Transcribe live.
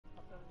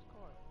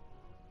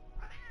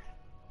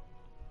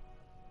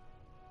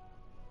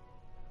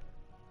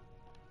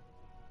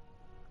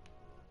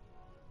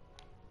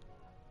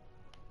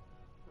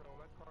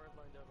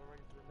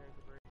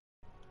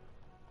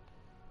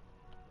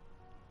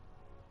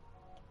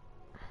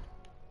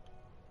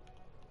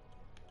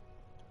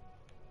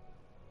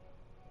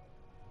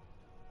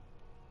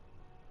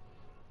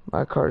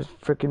My car's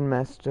freaking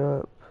messed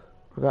up.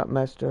 I got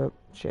messed up.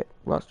 Shit,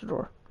 lost the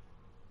door.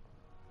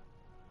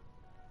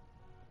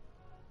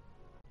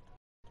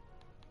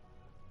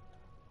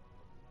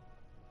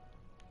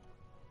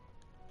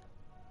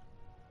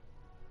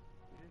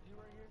 Is this you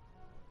right here?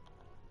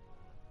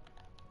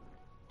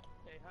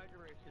 Hey,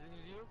 Hydroplane, this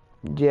is you?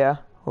 Yeah,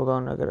 hold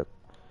on, I gotta.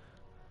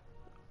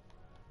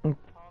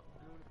 Top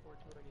Goon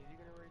 420. Is you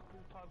gonna race too?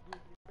 Top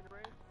Goon, you gonna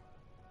race?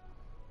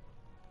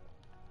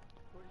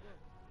 Where'd he go?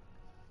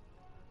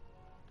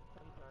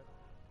 Oh, he died.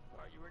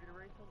 Alright, you ready to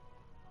race him?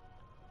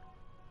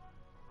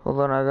 Hold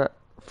on, I got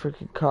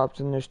freaking cops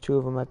and there's two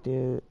of them at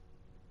the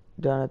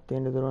down at the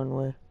end of the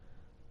runway.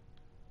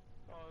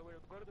 Oh, wait,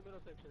 go to the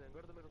middle section then. Go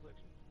to the middle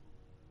section.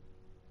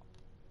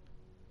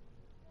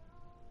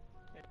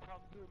 Hey,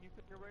 Top Goon, you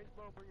finna race,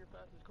 bro? Bring your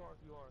fastest car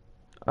if you are.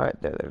 All right,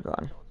 there, they're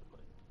gone.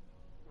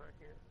 Right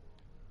here.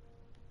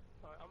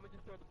 Alright, I'm gonna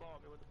just throw the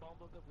bomb, and when the bomb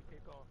blows up, we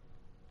take off.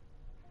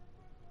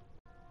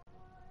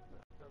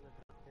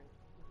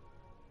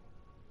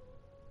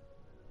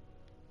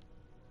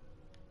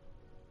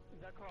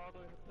 Is that car all the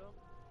way hooked up?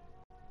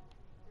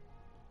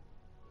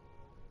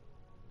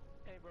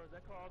 Hey, bro, is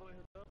that car all the way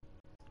hooked up?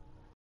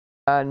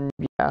 Yeah. Alright,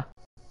 we go.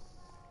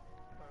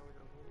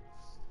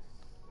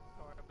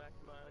 Alright, I'm back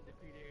to my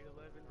undefeated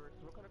 811 versus.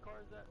 What kind of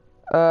car is that?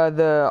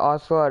 The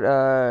Ocelot,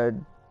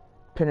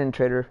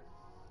 penetrator.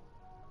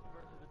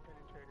 Versus the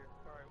penetrator.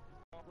 Alright,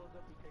 bomb blows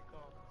up, we take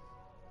off.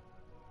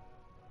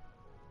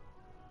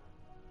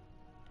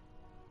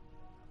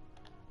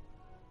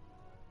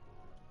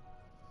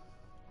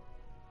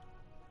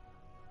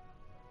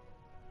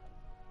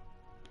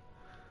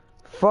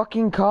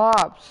 Fucking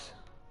cops.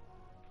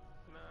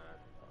 Nah,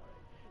 alright.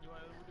 You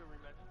wanna do a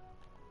rematch?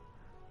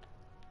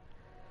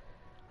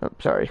 Oh,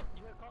 sorry.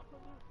 You had cops on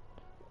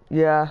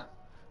you? Yeah.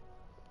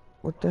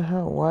 What the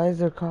hell? Why is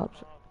there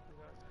cops? I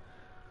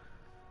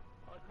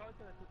was probably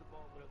gonna do the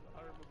bomb, but I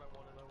removed my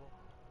wanted level.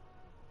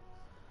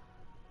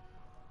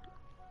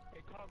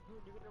 Hey, Top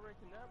Goon, you gonna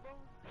race in that, bro?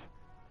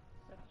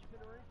 That's what you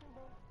gonna race in,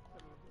 bro? I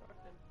mean,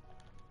 alright then.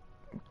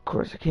 Of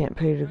course, I can't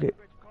pay to get.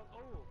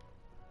 Oh!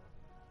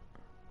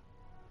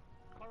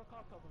 Call the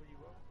cops off of you,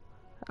 bro.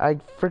 I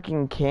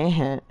freaking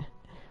can't.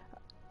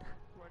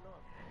 Why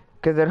not?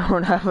 Because I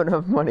don't have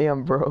enough money,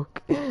 I'm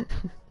broke. Alright,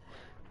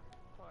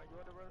 you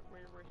wanna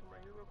race him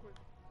right here real quick?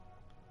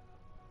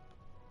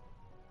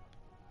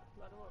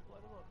 Light him up,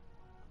 light him up.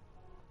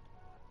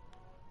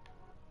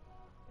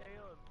 Hey,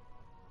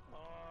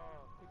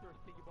 he threw a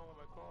sticky bomb on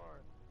my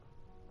car.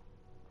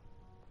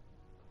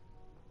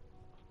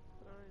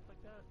 It's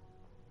like that.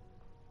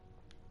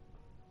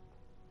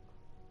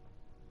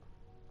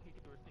 He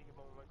threw a sticky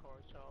bomb on my car,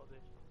 it's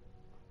childish.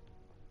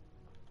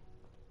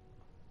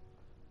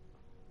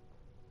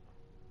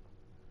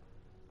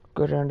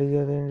 Go down to the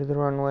other end of the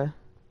runway.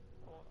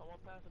 I want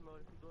passive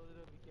mode. If he blows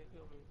it up, he can't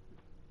kill me.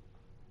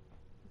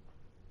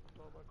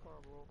 Blow my car,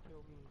 bro.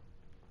 Kill me.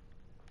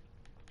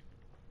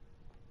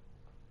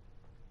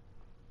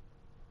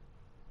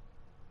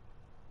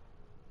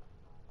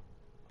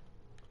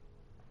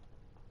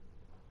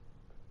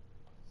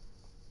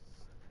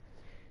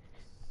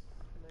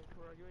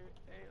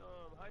 Hey,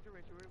 Hydro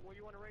Racer, where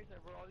you want to race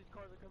at, bro? All these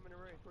cars are coming to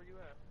race. Where you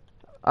at?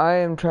 I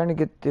am trying to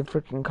get the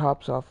freaking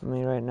cops off of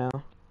me right now.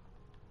 Bro,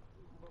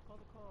 call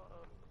the car.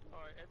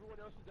 Alright, everyone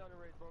else is down to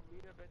race, bro.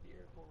 Meet up at the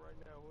airport right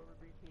now. Whoever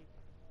beats me,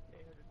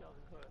 800,000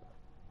 cut.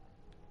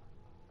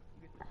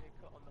 You get the big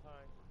cut on the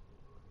high.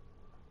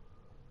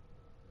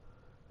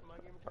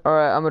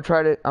 Alright, I'm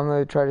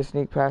gonna try to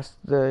sneak past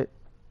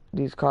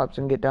these cops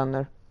and get down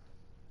there.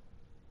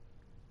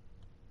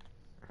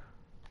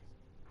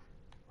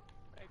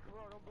 Hey,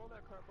 Corral, don't blow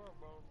that crap up,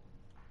 bro.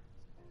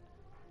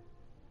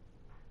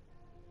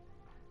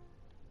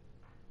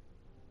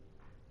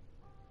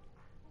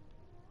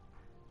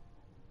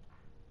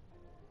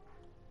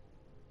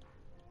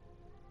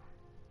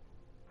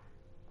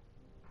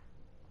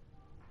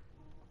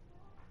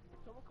 Did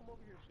someone come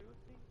over here and shoot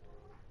with me?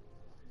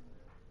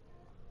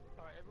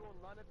 Alright, everyone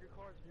line up your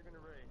cars if you're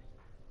gonna race.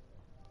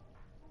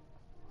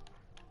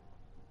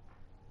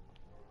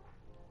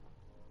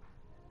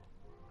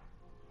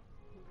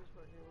 Who's this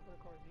right here? What kind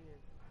of car is he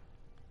in?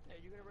 Hey,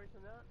 you gonna race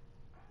on that?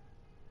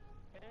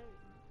 Hey.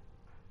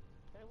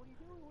 Hey, what are you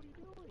doing? What are you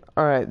doing?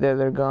 Alright, there,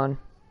 they're gone.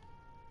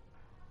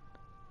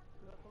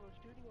 We got someone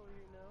shooting over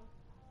here now.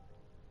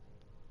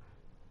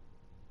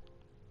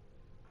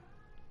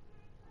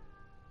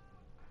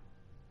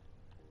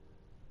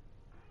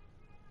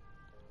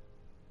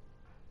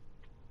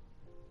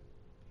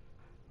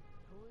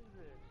 Who is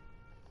this?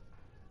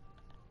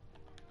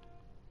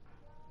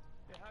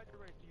 Hey, Hydro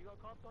Racer, you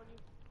got cops on you?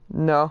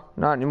 No,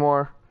 not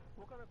anymore.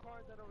 What kind of car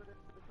is that over there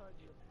beside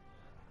you?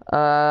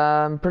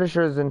 I'm pretty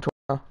sure it's in Torno.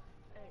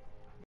 Hey,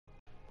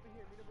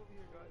 meet up over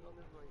here, guys, on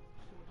this lane.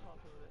 Too much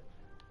cops over there.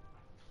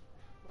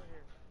 Right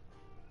here.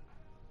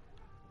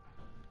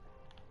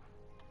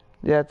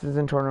 Yeah, it's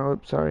in Torno.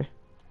 Oops, sorry.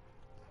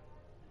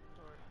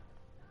 Alright.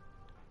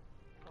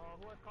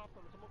 Who has cops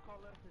on me? Someone call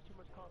left. There's too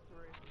much cops to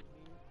race with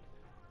me.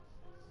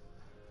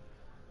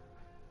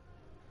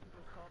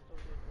 those cops over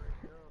there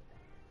breaking up.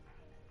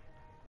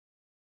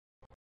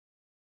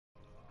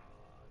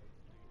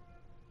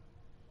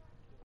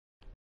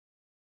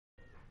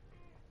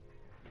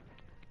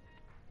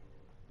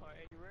 Alright,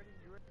 hey, you ready?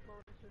 You ready for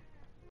it, sir?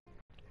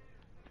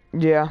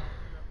 Yeah.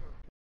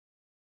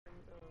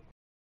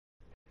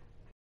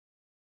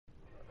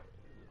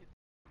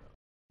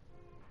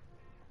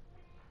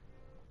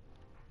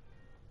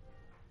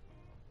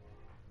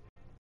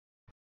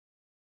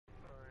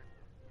 Alright.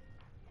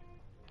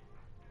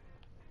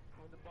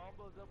 When the bomb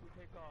blows up, we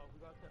take off. We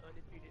got the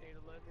undefeated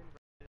 811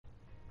 versus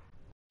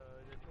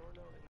the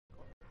Torno and the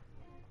car.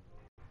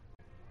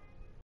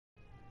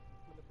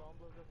 When the bomb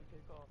blows up, we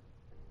take off.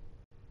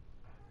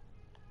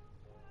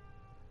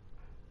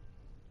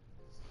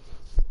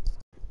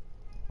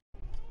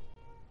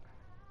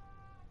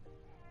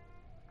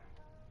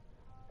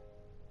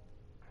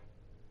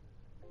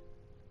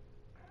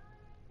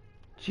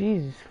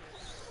 Jesus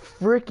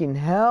freaking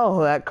hell,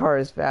 that car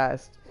is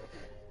fast.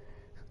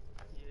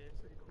 Yeah,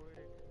 pretty quick.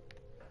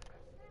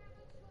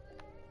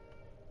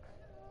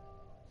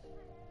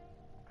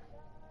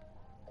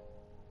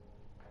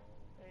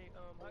 Hey,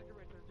 hydro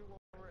race, let's do one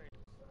more race.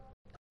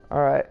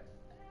 Alright.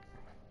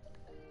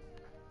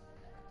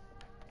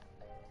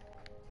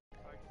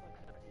 Alright, just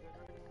like that. You guys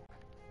ready?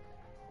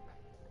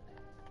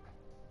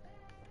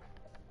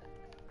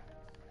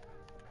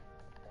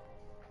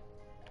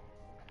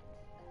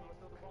 I'm gonna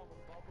throw the bomb. When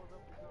the bomb blows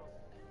up, we go.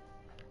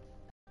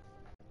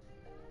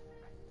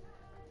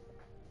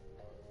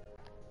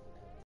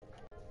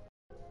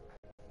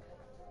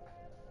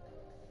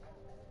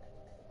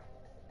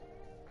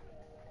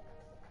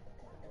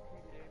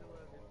 Undefeated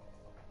 811.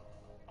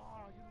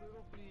 Oh, you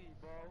little B,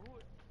 bro. Who?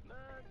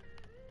 Man.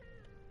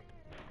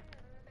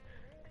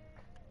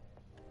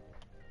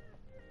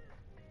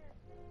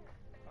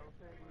 I was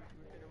saying, do we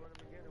finna run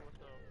him again or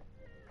what's up?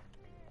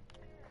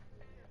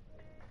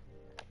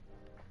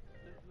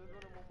 Let's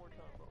run him one more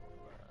time, bro.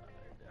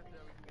 After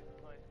that, we can get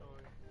some high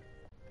going.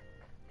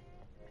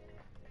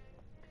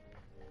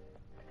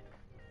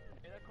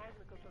 Hey, that car's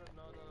gonna come try to.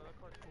 No, that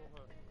car's cool,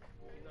 huh?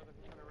 He's not gonna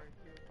be trying to race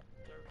you.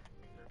 Surf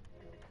kill.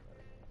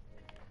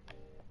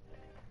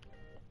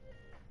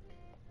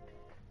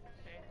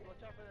 Hey, watch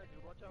out for that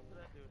dude. Watch out for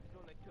that dude. He's the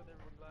one that killed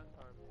everybody last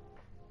time.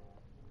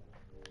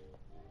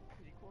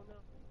 Is he cool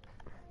now?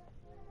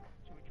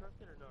 Should we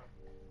trust it or not?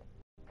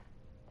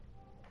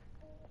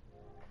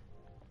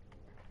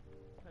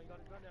 Hey, he got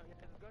his gun out. He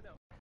has his gun out.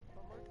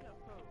 Oh, mercy, I'm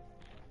so.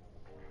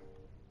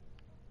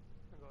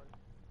 Hang on.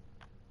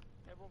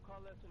 Everyone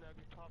call left and now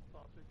get top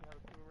off so we can have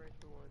a team race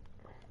for one.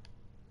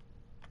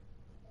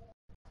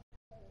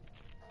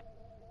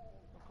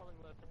 I'm calling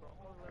left, bro. I'm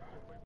calling left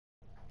here for you.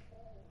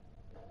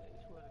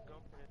 This fool has a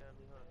gun pointed at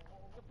me, huh?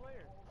 He's a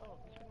player.